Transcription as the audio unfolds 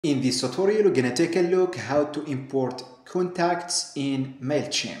In this tutorial, we're gonna take a look how to import contacts in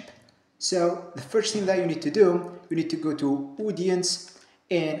Mailchimp. So the first thing that you need to do, you need to go to Audience,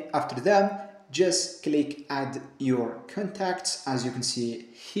 and after that, just click Add Your Contacts, as you can see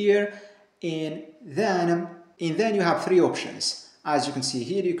here, and then you have three options. As you can see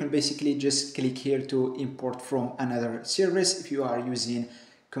here, you can basically just click here to import from another service. If you are using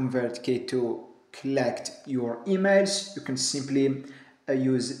ConvertKit to collect your emails, you can simply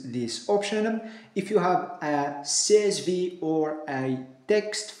use this option. If you have a CSV or a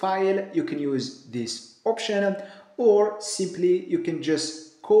text file, you can use this option, or simply you can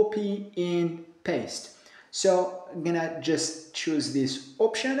just copy and paste. So I'm gonna just choose this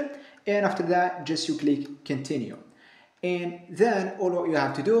option, and after that just you click continue, and then all what you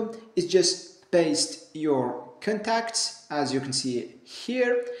have to do is just paste your contacts as you can see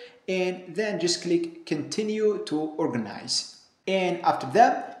here, and then just click continue to organize. And after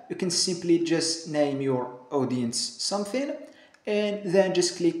that, you can simply just name your audience something, and then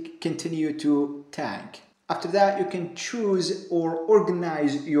just click continue to tag. After that, you can choose or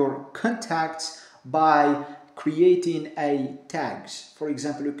organize your contacts by creating a tags. For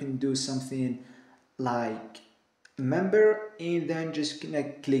example, you can do something like member, and then just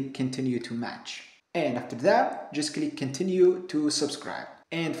click continue to match. And after that, just click continue to subscribe.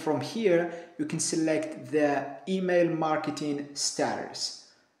 And from here, you can select the email marketing status.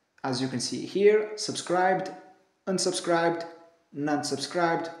 As you can see here, subscribed, unsubscribed,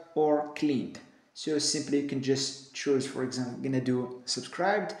 non-subscribed, or cleaned. So simply you can just choose, for example, I'm gonna do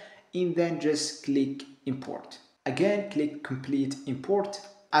subscribed, and then just click import. Again, click complete import.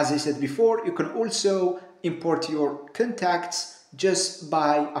 As I said before, you can also import your contacts just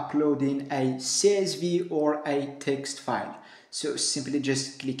by uploading a CSV or a text file. So simply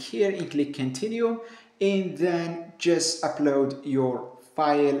just click here and click continue, and then just upload your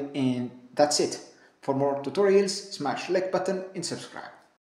file, and that's it. For more tutorials, smash like button and subscribe.